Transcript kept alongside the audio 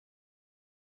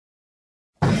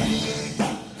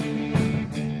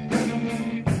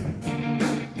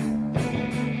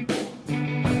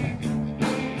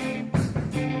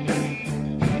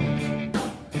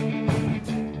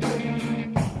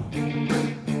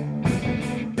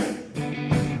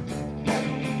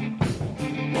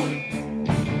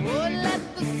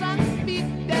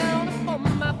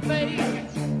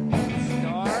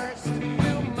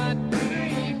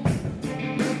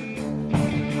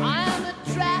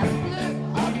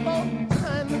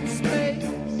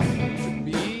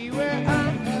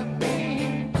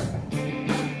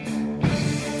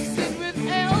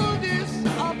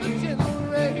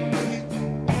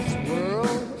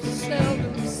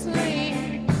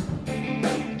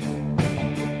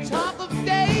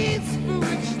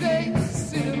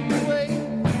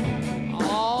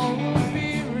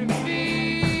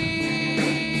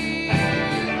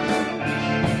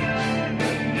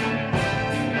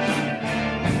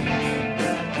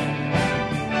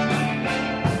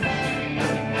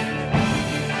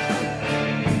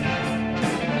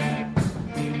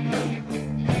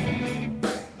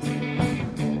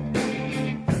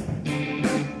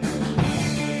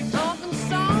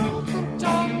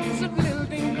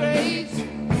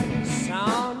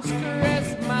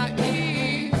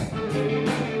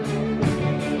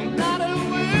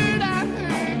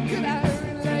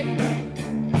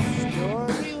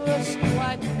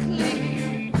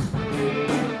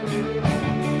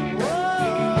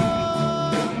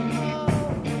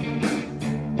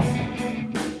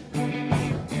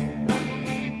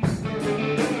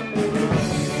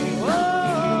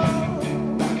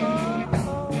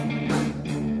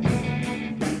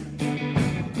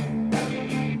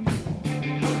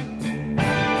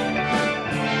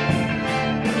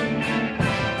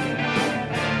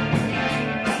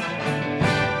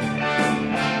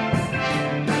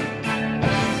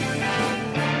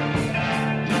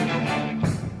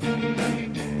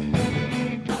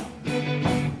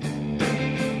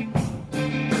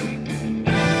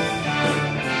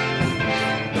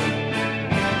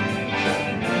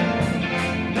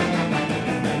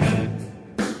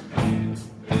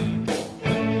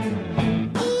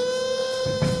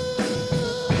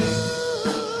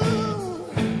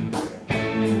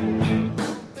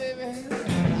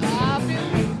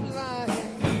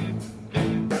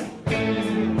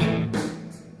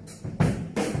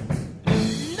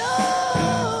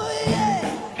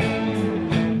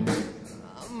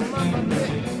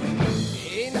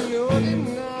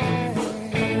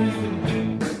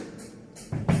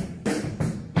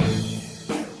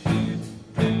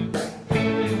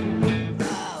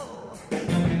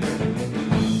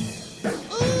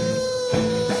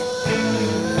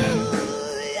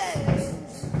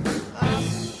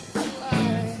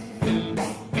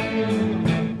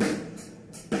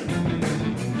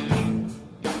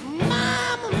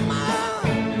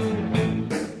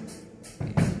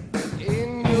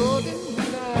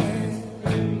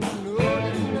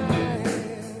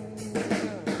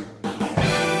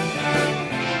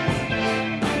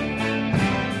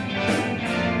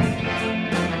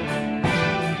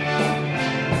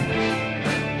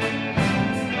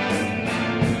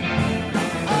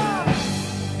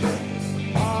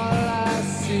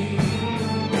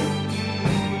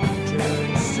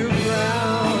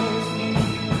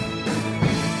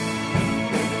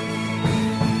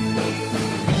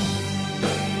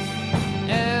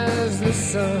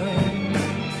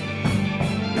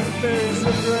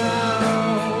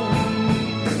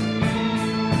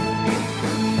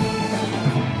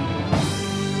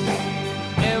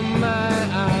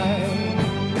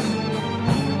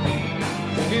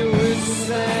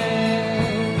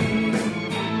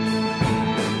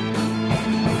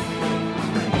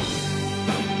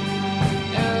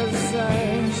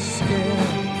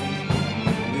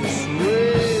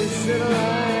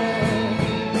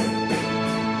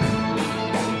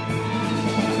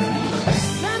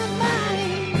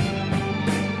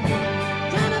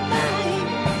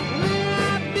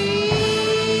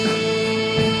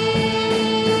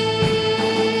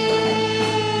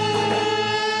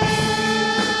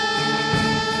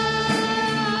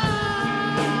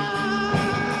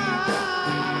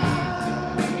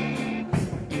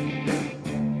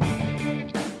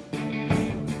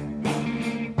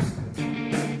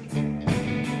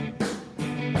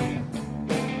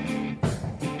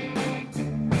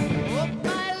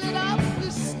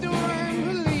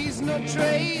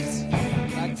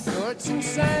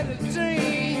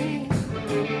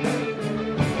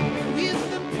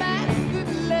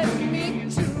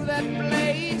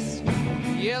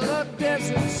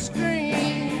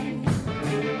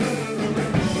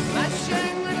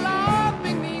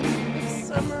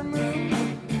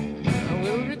I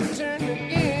will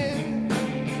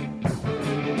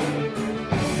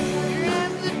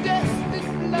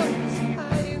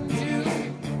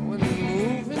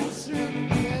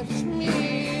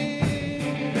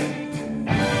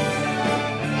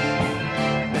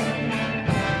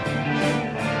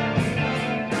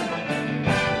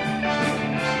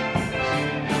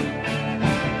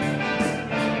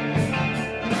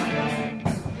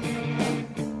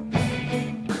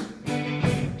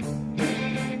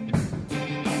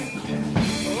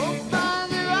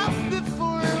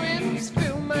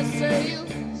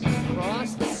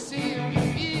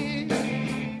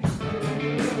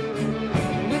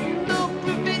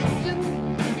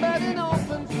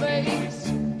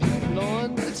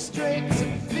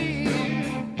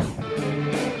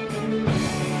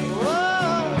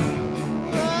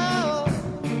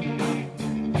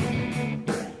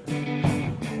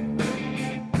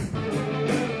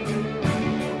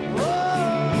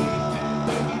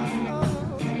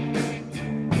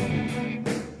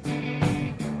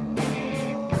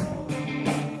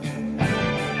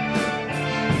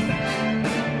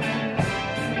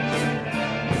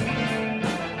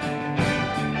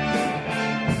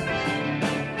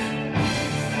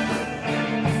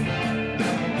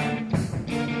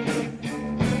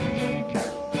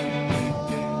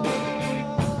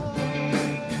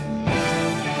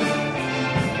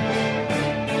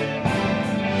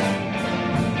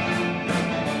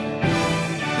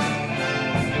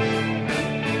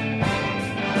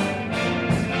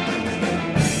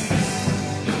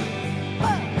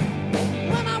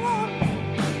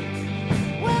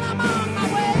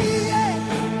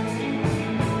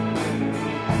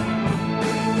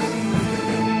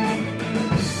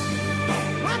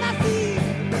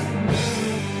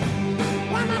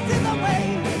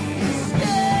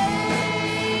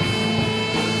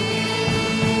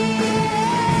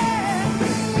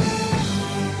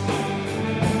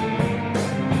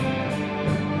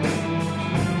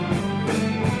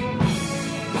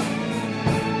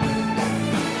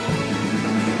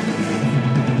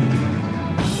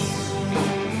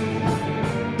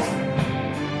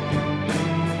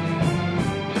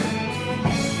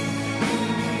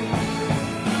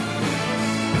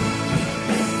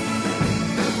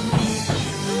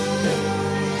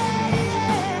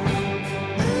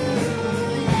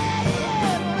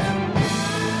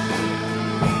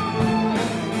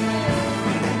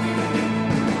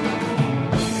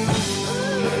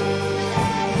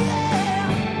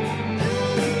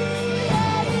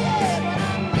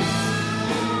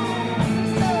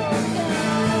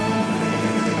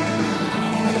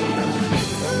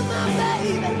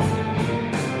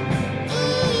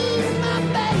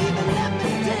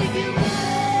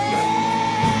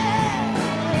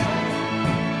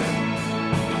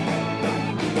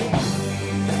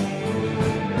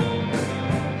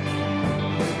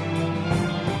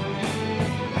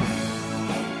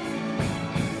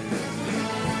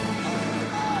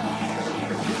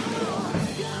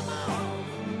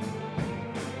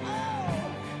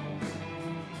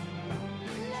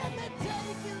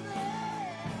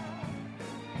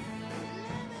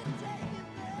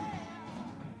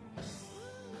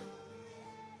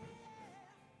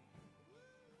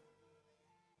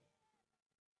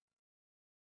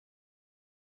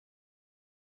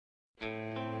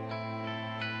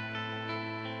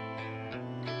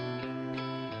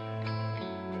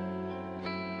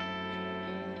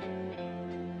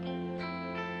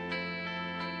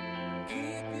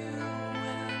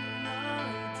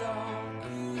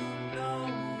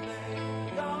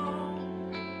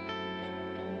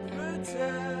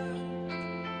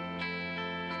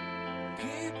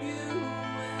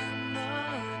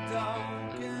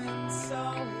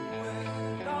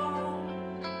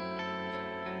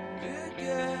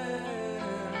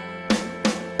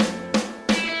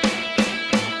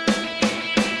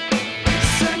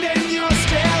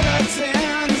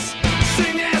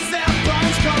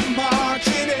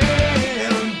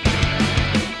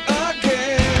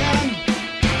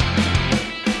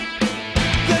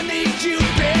They need you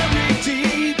buried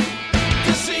deep.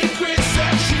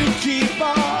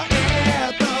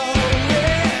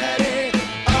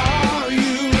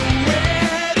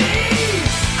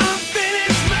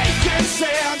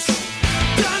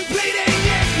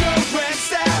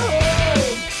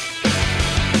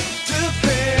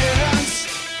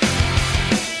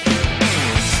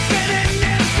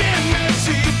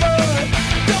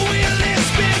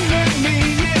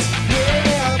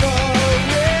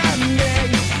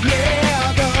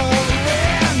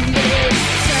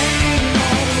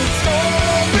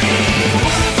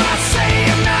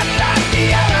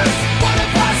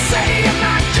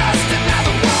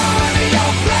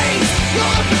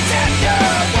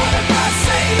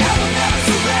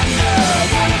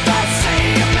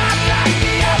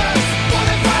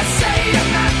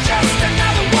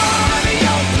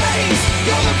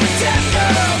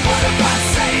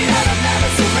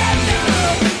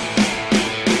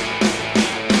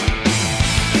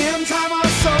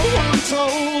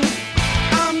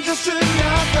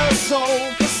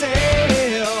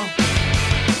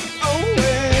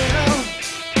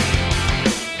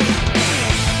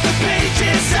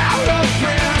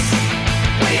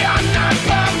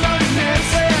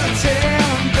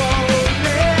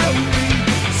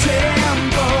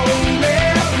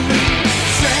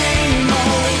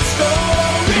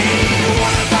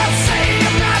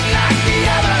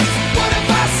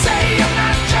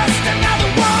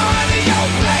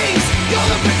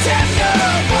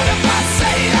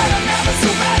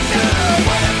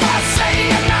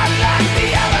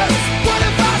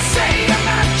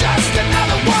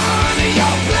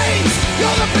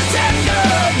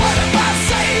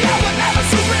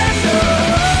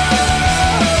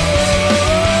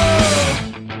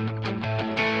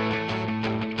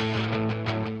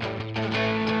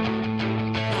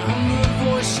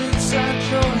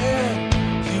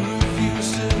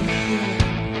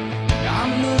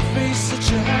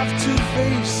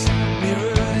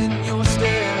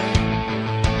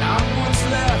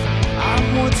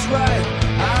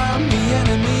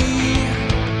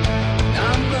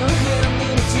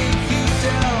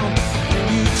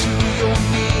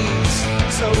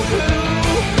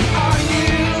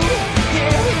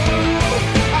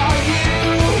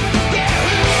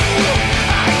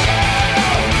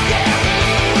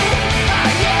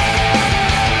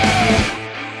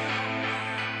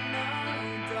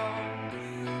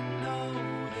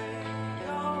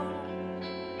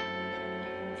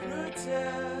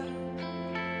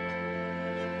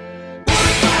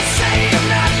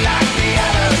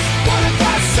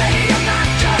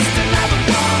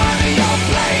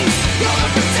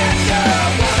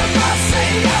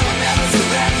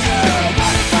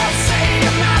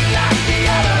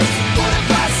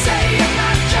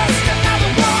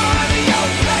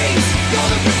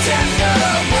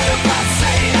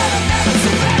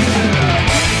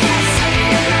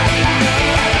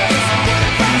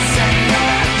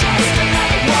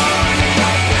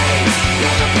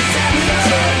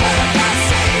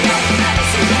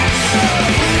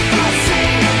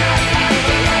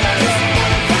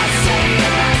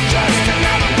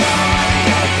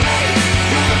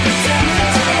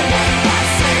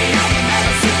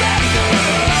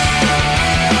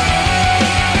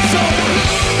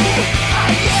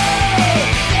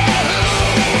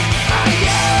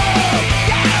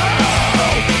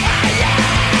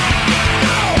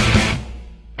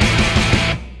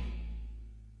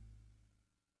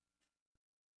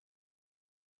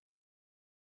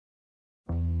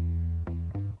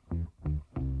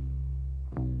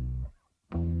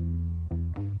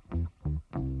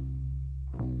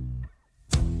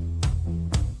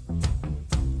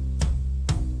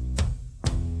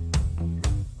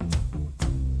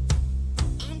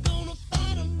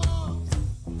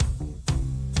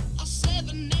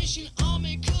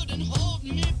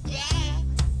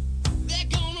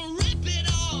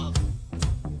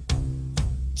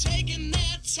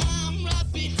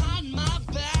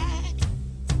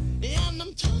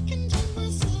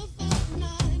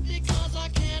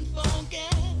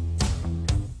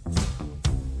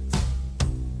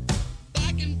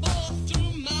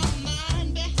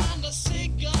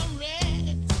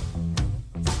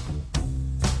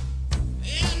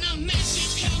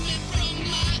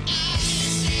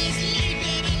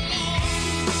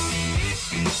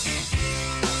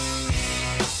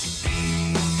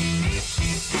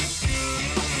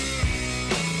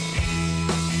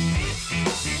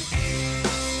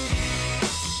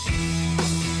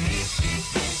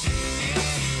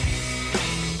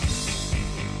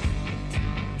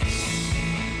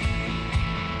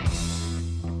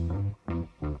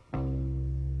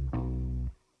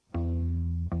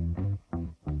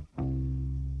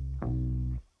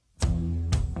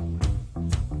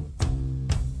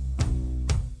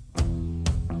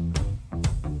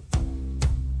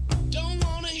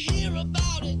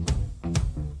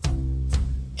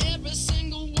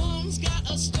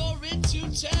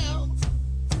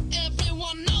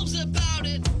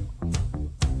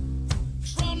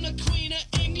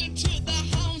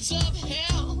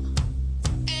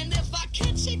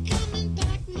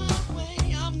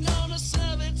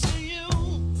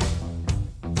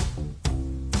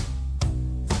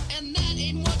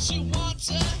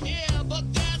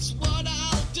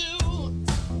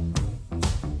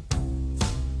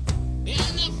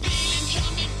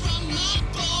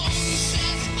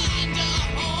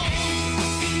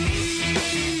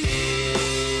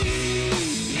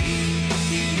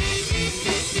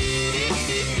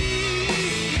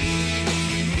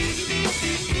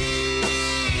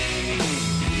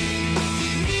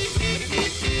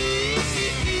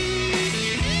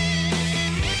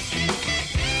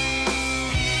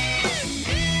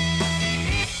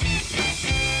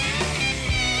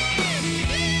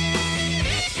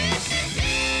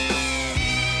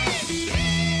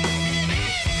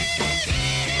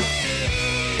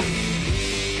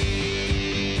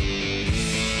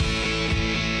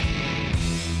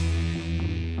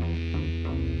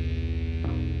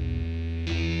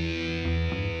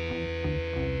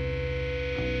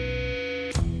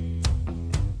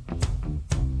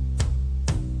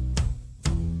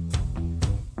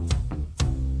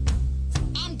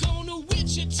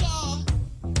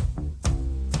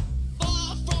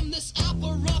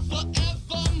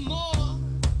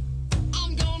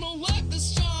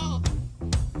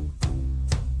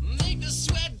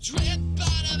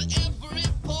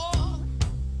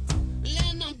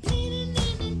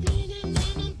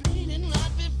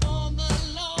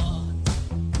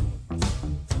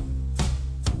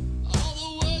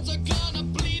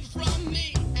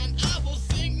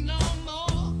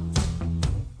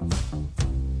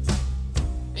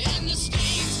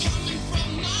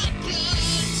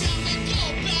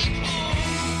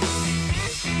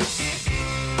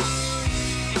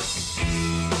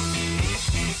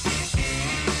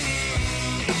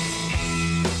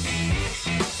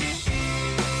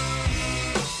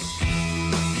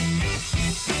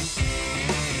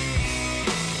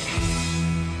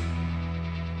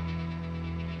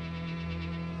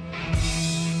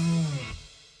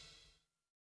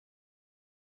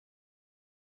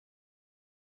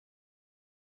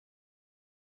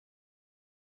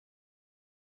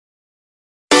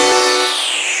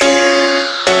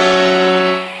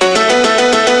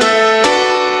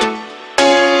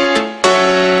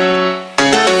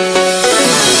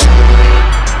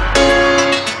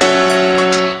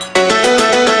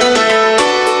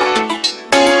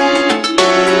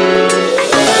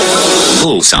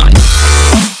 Bullseye.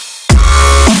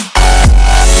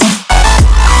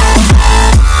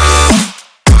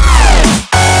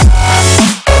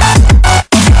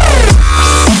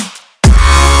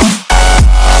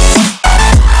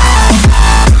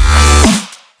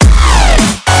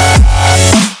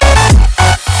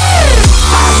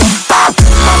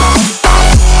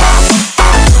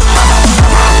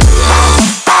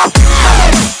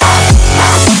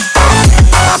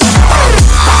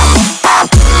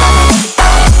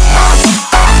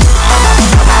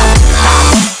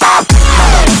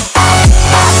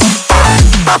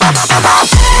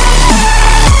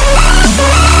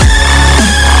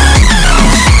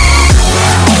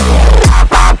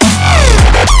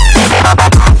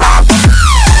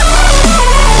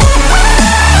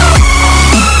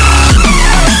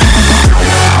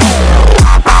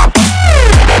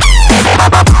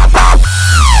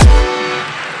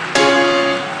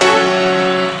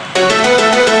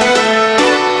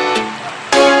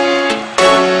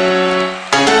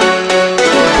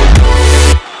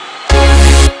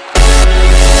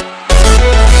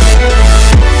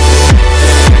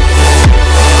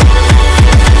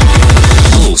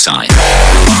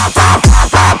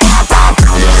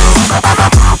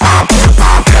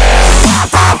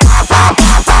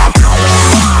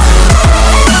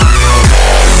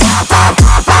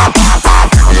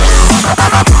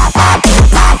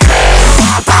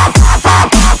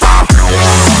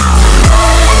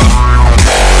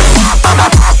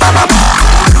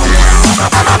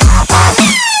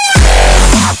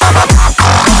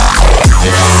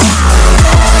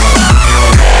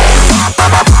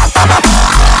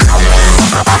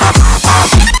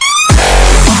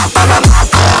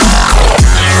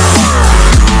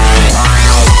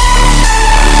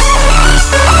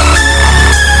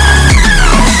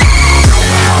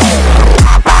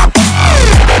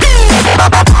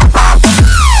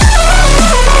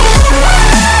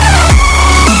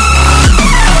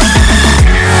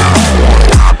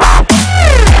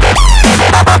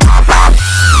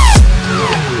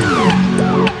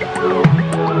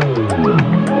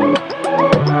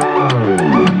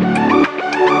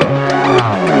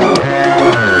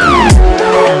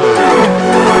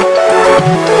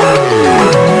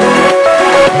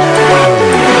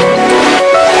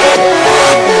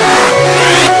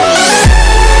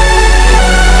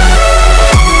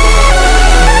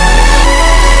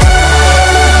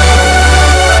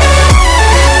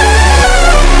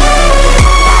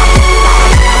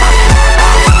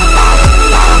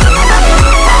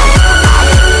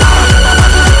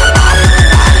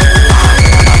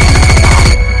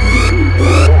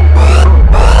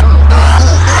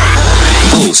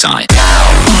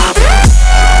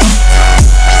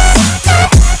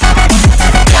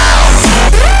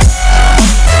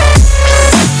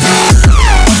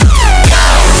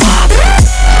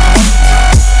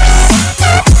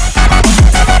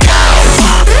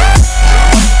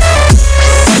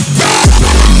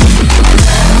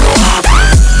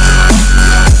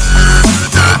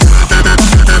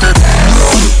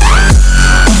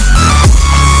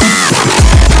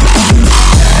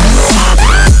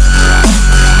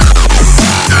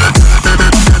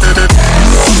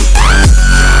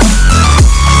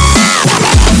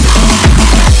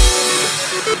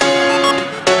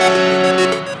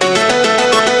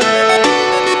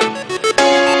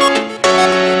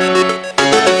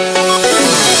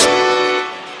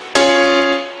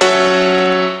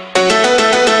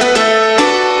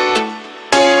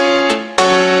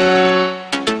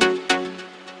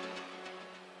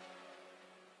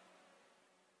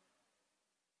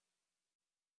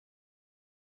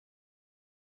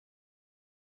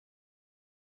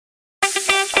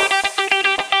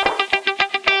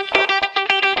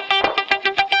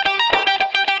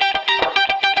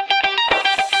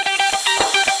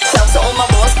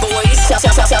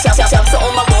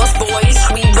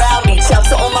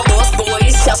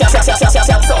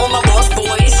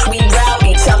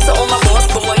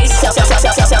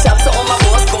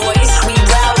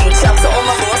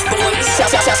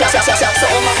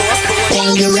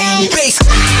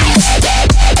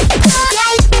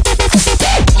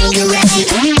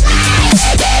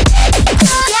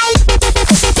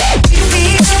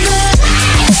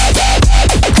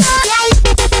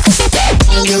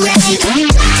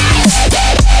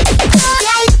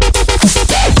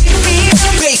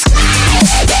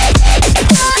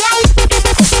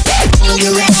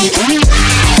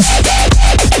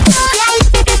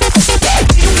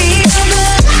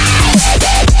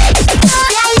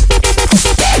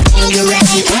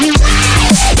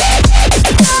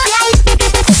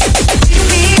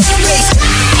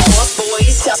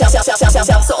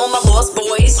 Shouts to all my lost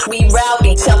boys, we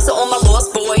rowdy. Shouts to all my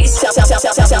lost boys. Shouts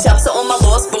to all my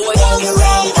lost boys.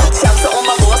 Shouts to all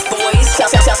my lost boys.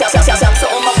 Shouts to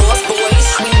all my lost boys,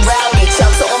 we rowdy.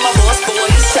 Shouts to all my lost boys.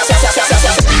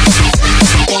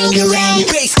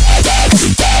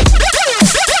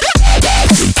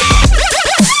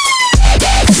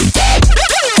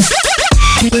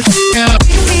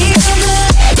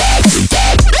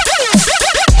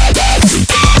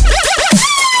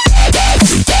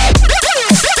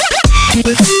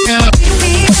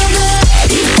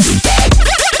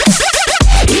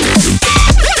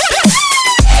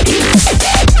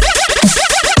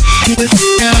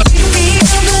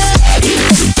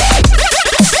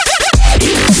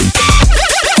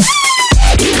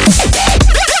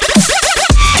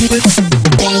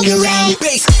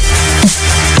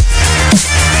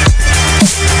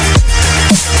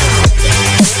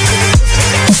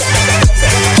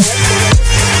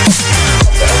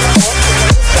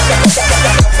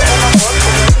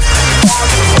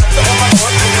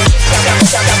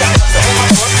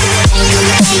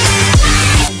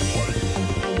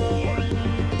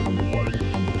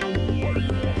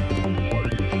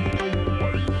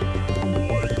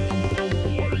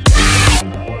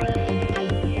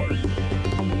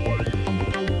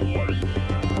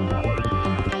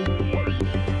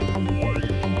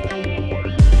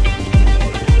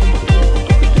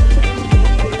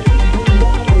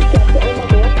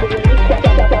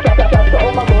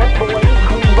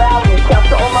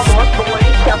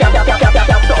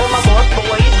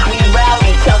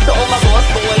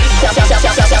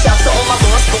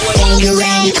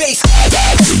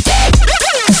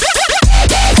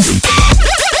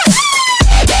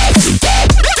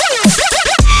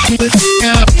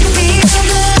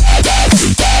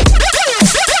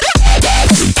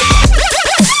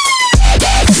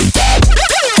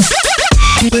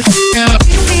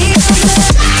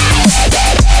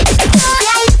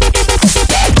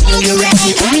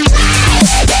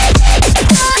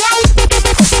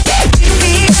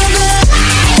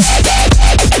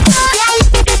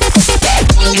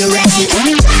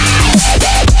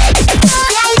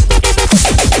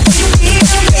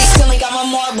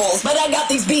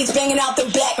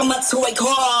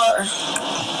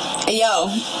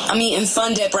 I'm eating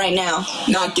Fun Dip right now.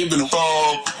 Not giving a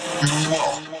fuck.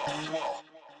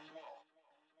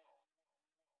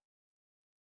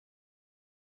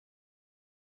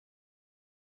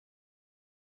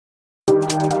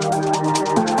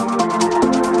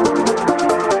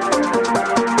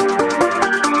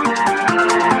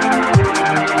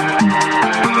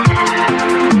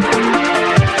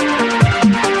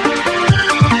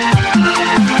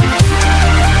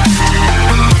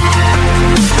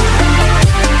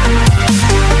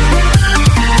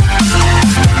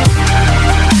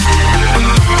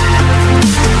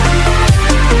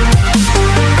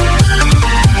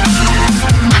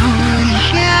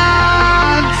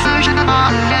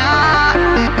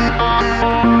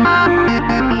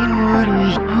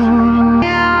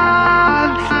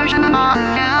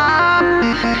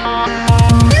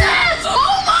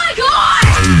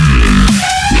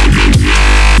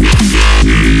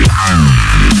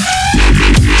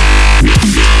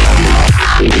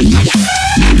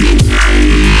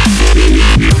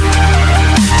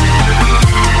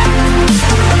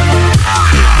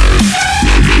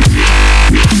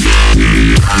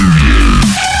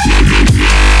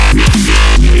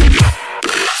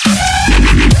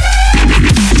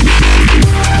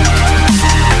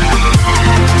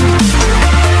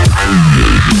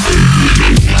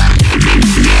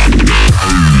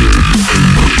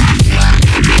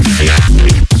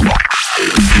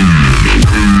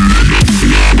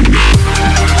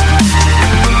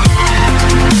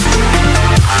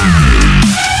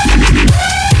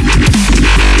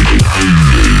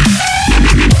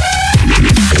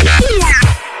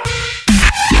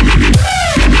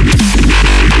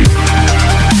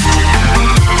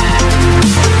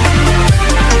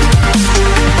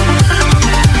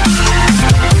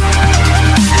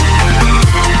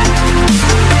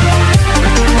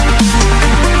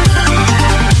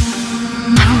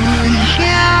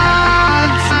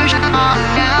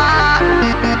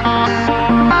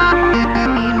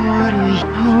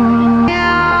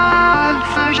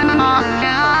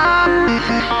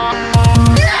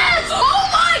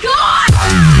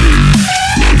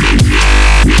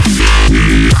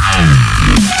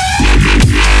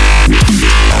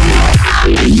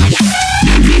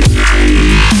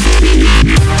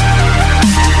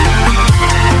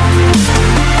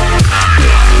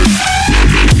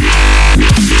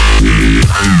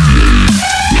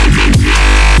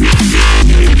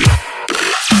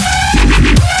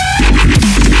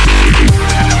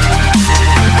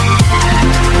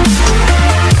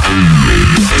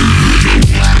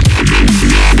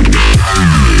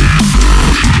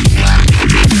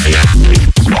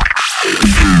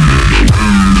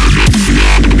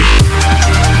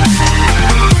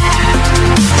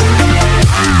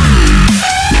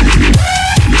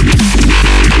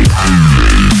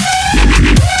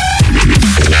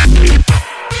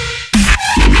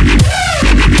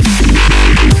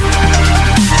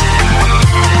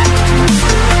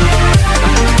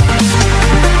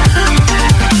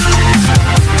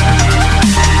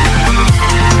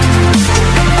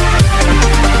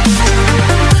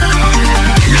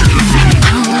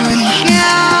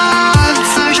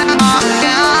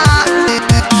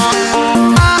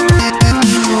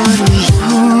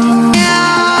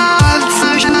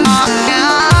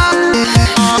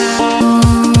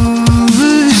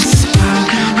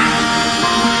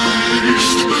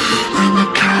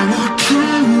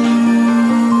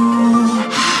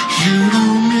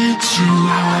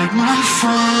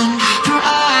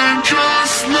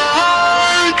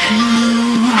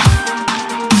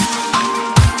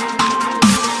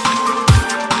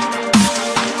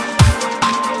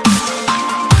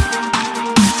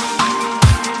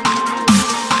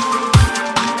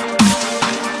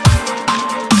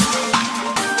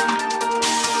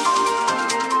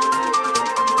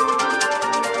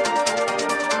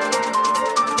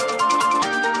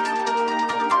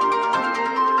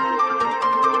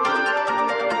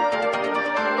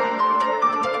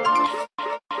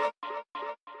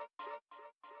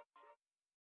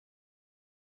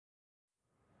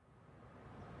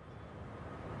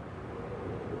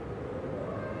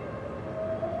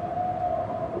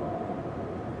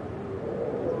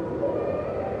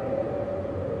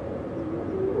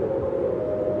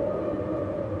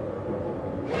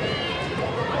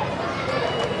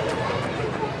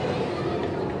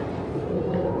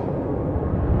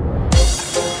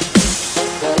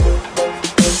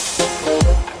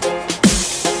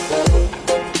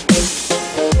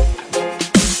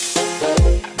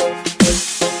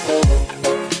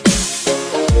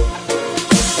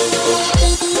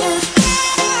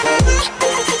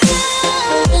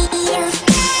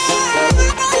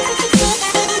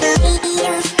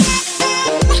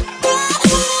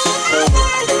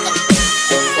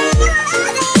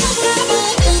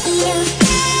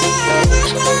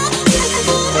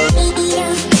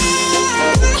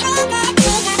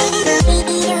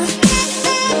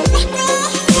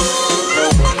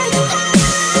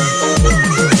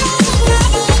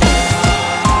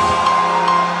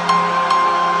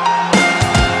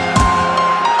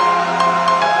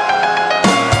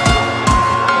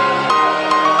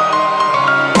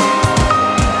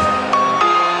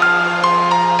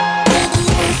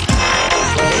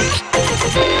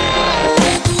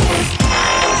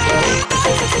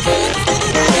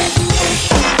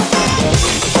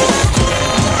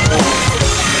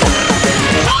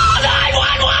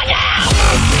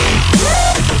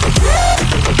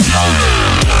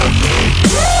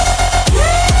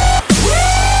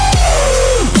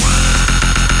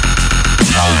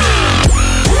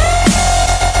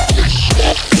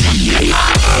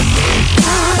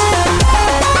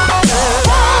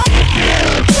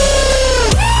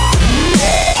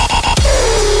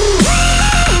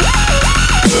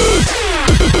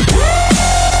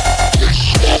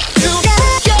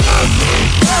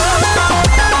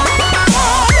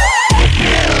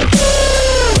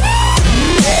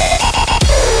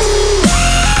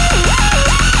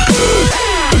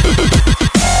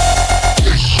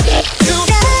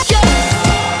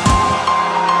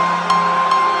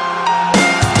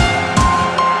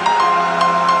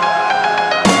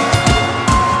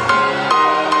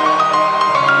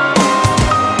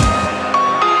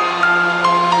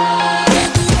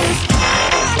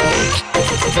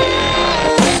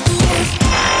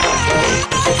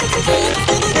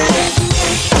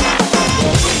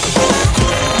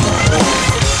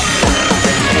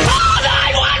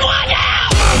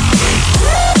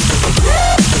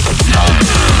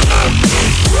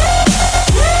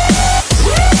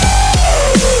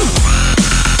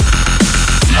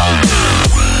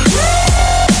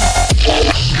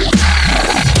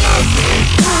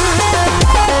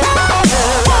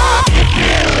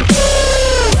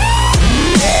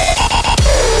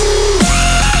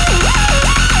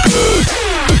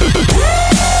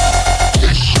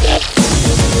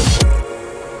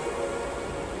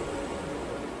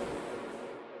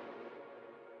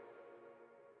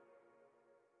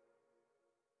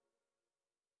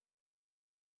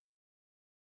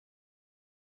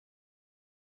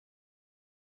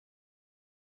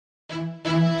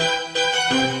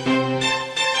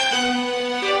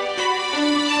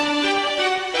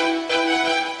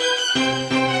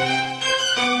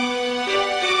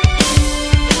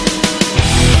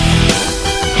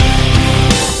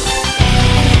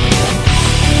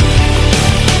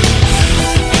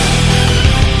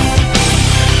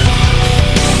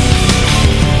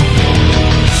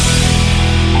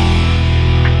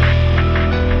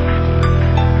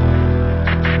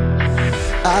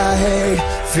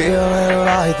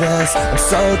 like this. I'm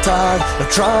so tired of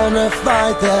trying to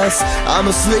fight this. I'm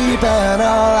asleep and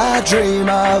all I dream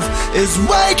of is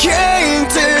waking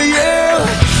to you.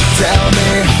 Tell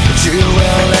me that you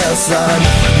will listen.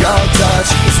 Your touch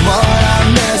is what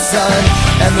I'm missing.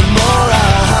 And the more I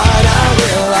hide, I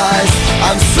realize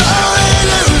I'm slowly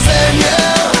losing you.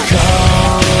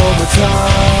 Comatose,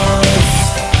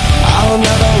 I'll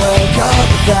never wake up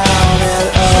without an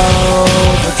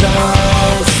overdose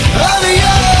of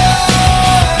you.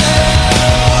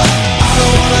 I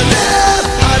don't wanna live,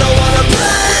 I don't wanna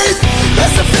breathe,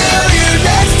 unless I feel you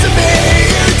next to me.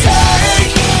 You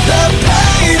take the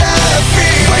pain I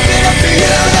feel. Waking up to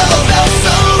you never felt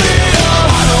so real.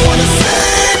 I don't wanna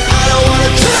sleep, I don't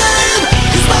wanna dream,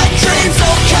 'cause my dreams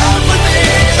don't come with me.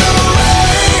 The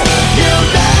way you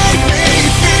make me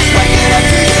feel. Waking up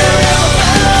to you never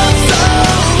felt so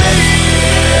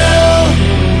real.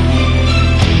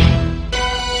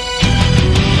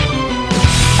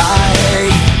 I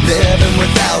hate living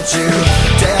without you.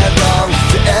 Dead wrong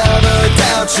to ever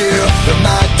doubt you. But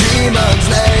my demons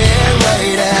lay in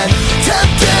wait and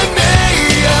tempting me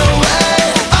away.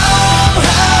 Oh,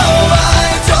 how I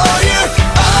adore you.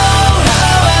 Oh,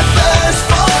 how I thirst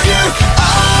for you.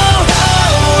 Oh,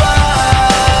 how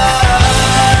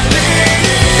I need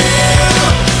you.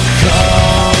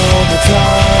 Comatose,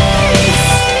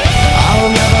 I'll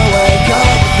never wake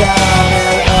up without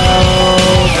an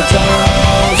overdose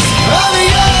of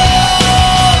you.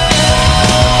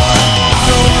 I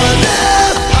don't wanna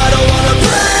live, I don't wanna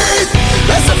breathe,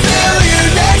 unless I feel you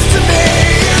next to me.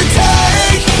 You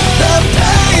take the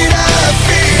pain I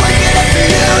feel. Waking up to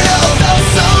you never felt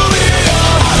so real.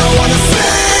 I don't wanna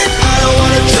sleep, I don't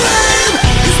wanna dream,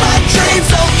 'cause my dreams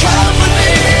don't come with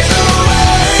me. The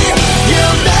way you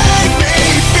make me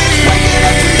feel. Waking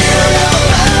up to you never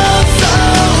felt so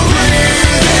real.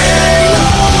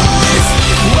 Eyes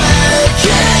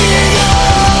waking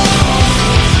up,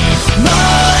 my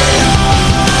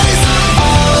eyes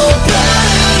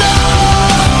open up.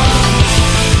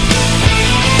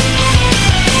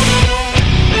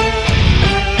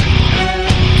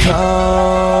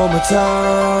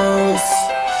 Comatose,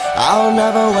 I'll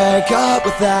never wake up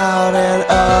without an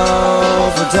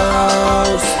overdose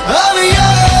of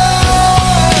you.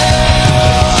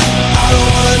 I don't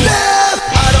wanna live,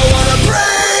 I don't wanna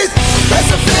breathe, unless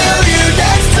I feel you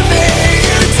next to me.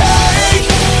 You take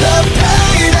the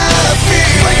pain I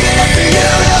feel. Waking up to you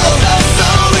never felt so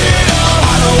real.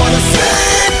 I don't wanna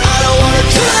sleep, I don't wanna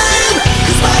dream,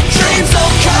 'cause my dreams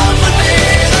don't come with me.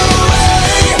 The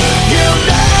way you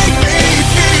make me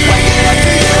feel. Waking up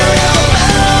to you never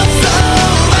felt so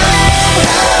real.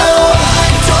 How I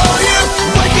adore you.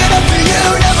 Waking up to you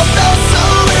never felt so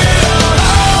real.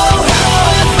 Oh, how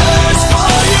I thirst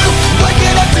for you.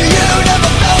 Waking up to you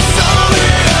never felt so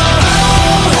real.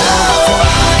 Oh, how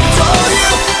I adore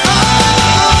you.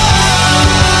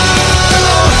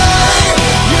 Oh,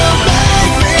 you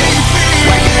make me feel.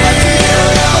 Waking up to you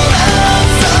never felt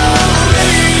so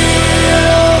real.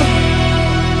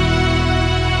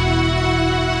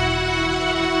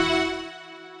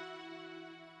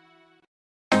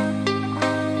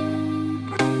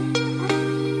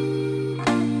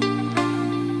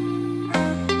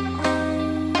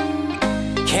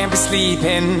 Can't be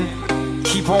sleeping,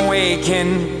 keep on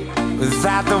waking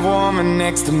without the woman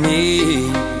next to me.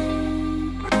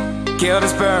 Guilt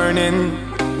is burning,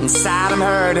 inside I'm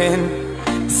hurting.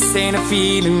 This ain't a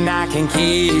feeling I can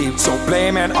keep. So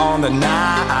blame it on the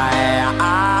night.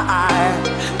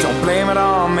 Don't blame it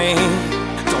on me.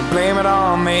 Don't blame it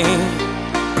on me.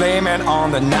 Blame it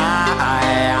on the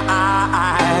night.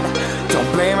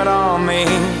 Don't blame it on me.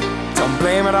 Don't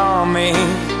blame it on me.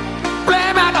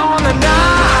 Blame it on the night.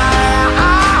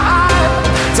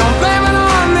 Don't blame it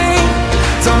on me.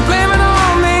 Don't blame it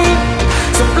on me.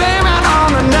 So blame it on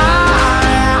the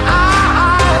night.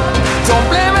 Don't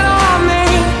blame it on me.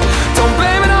 Don't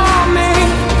blame it on me.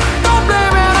 Don't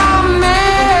blame it on me.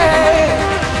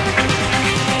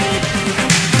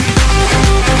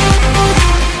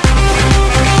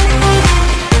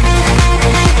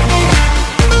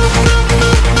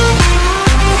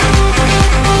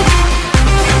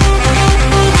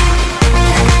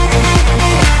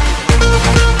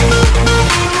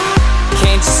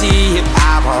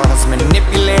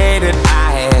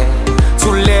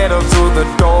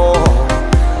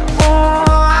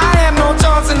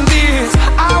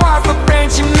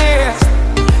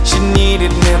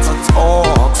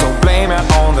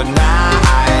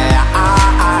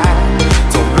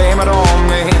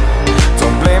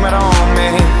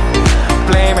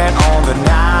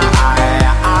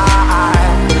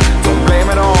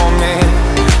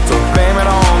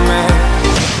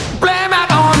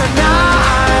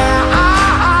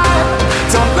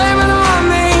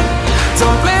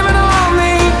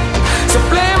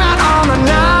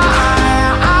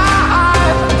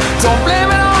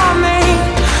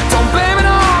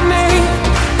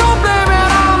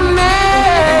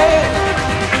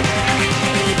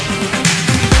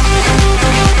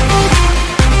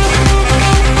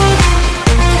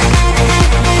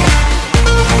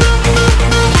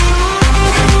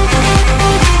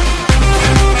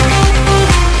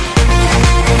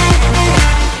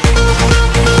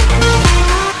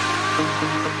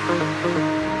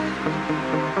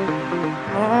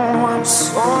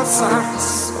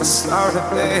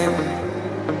 something.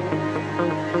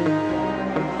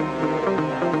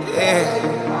 Yeah.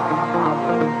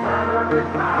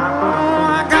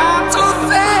 I got to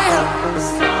fail.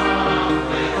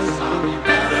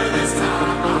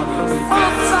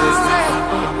 I'm sorry.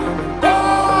 Oh,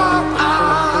 I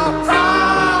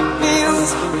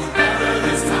promise.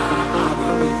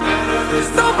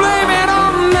 Don't blame it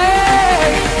on me.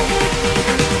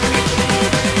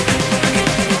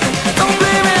 Don't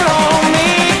blame it on me.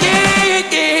 Yeah,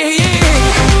 yeah, yeah.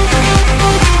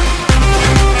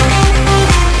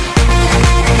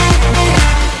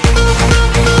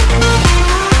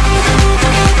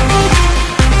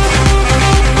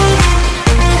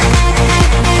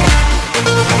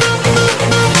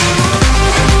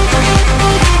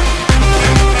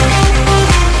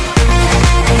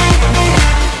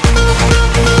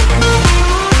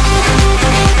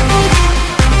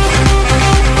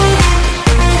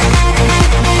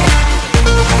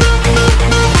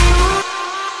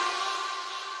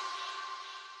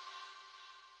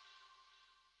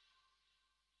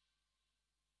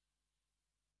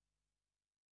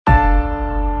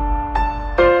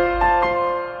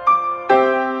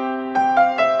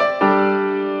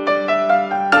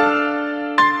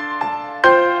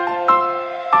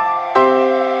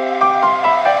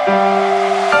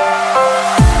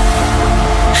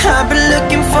 I've been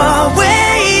looking for a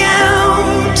way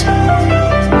out,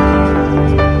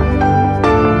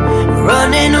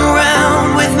 running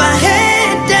around with my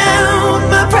head down,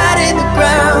 my pride in the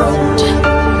ground.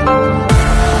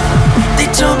 They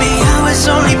told me I was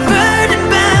only burden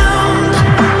bound.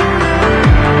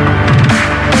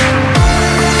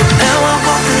 Now I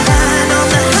walk the line on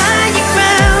the higher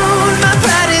ground, my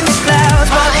pride in the clouds,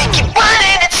 while they keep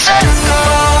running in circles.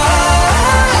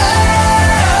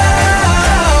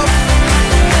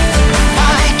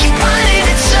 While they keep running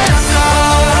in circles.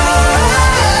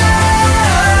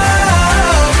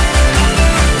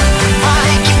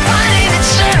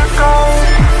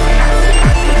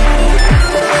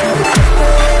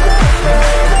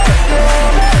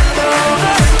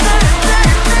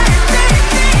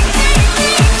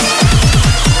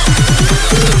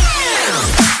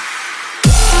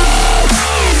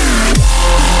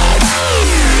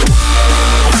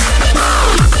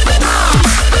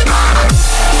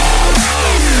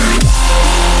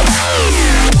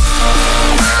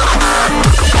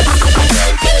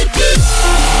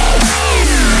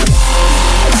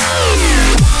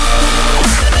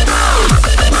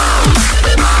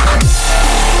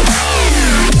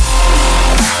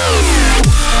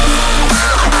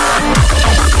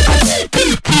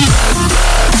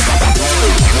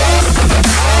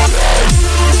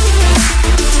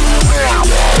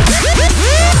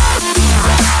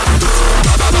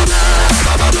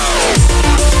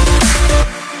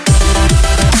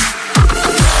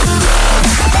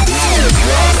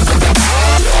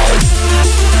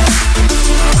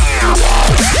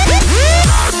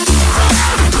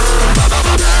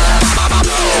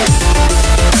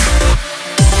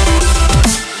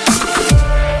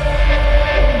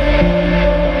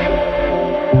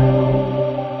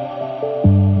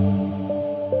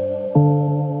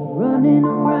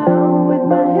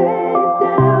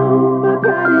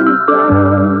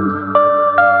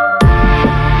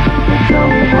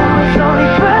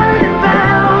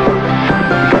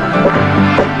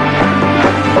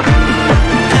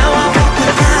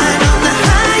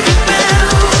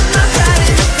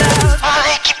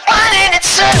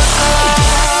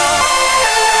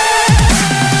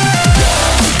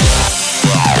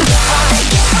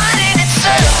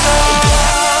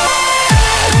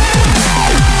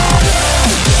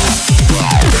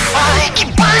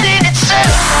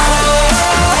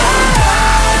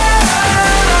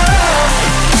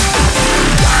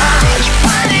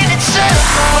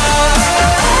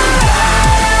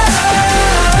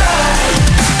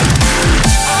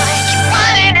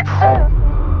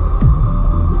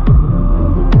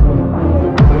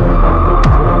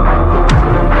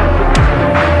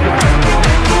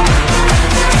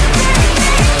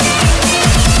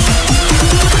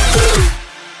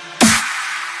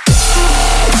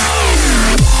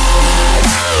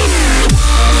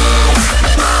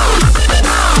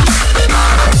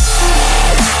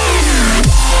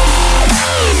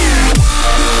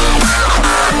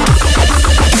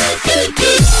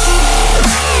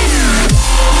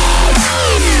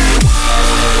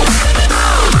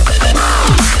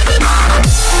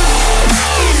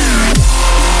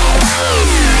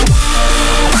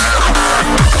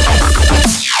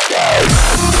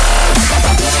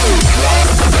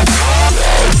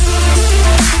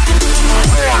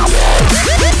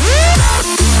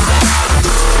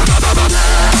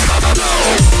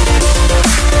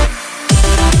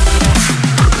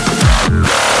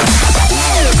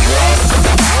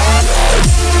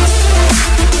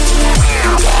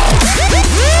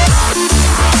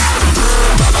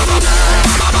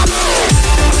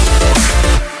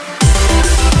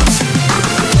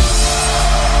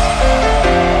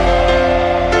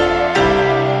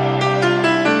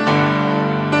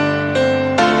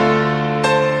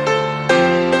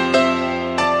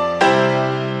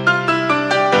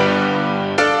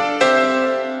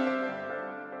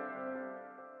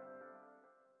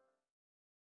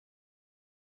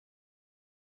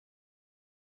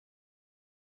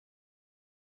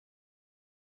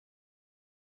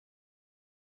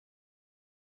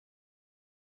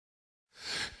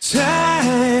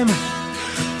 Time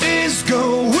is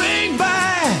going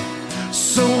by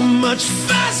so much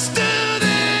faster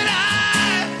than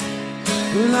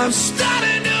I'm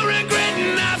starting to regret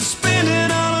not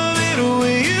spending all of it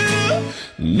with you.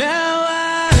 Now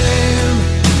I'm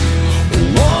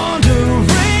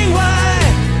wondering why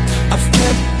I've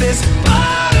kept this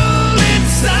bottle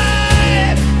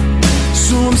inside.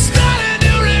 So I'm starting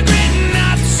to regret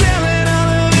not selling all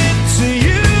of it to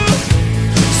you.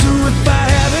 So if I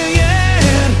haven't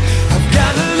yet, I've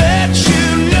got to let you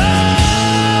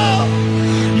know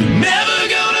you're never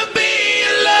gonna be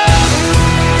alone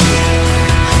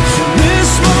from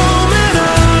this moment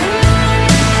on.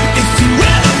 If you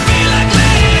ever feel like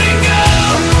letting go,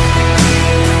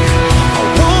 I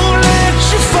won't let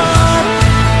you fall.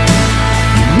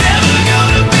 You're never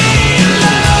gonna be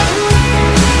alone.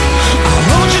 I'll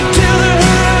hold you till the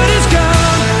hurt is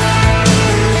gone.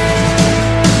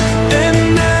 And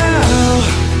now,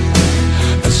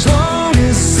 as long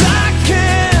as I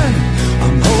can,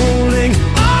 I'm holding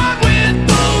on with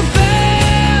both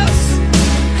hands.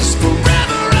 'Cause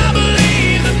forever I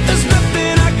believe that there's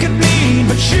nothing I could need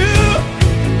but you.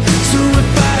 So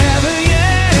if I haven't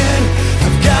yet,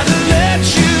 I've got to let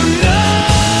you know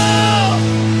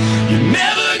you're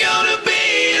never gonna be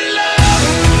alone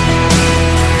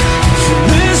from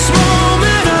this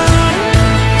moment on.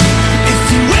 If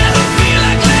you ever feel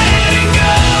like letting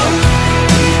go,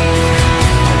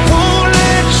 I won't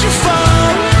let you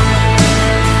fall.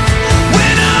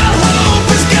 When all hope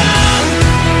is gone,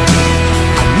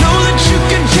 I know that you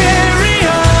can carry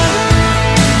on.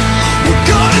 We're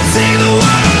gonna take the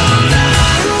world on.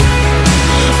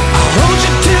 I'll hold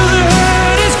you till the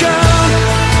hurt is gone.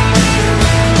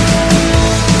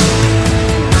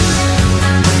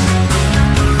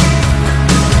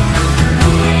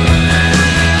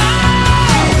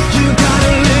 You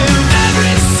gotta live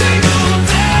every single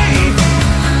day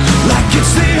like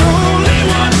it's the only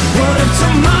one. What if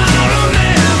tomorrow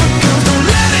never comes? Don't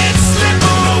let it slip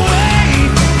away.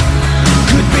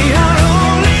 Could be our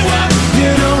only one. You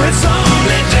know it's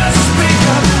only just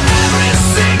begun. Every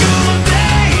single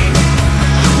day,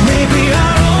 maybe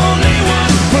our only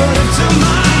one. What if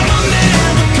tomorrow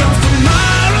never comes?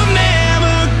 Tomorrow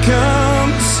never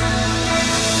comes.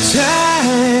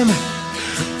 Time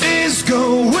is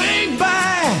going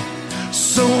by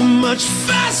so much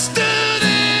faster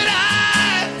than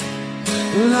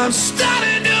I'm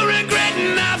starting to regret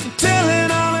not telling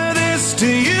all of this to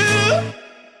you.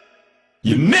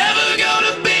 You never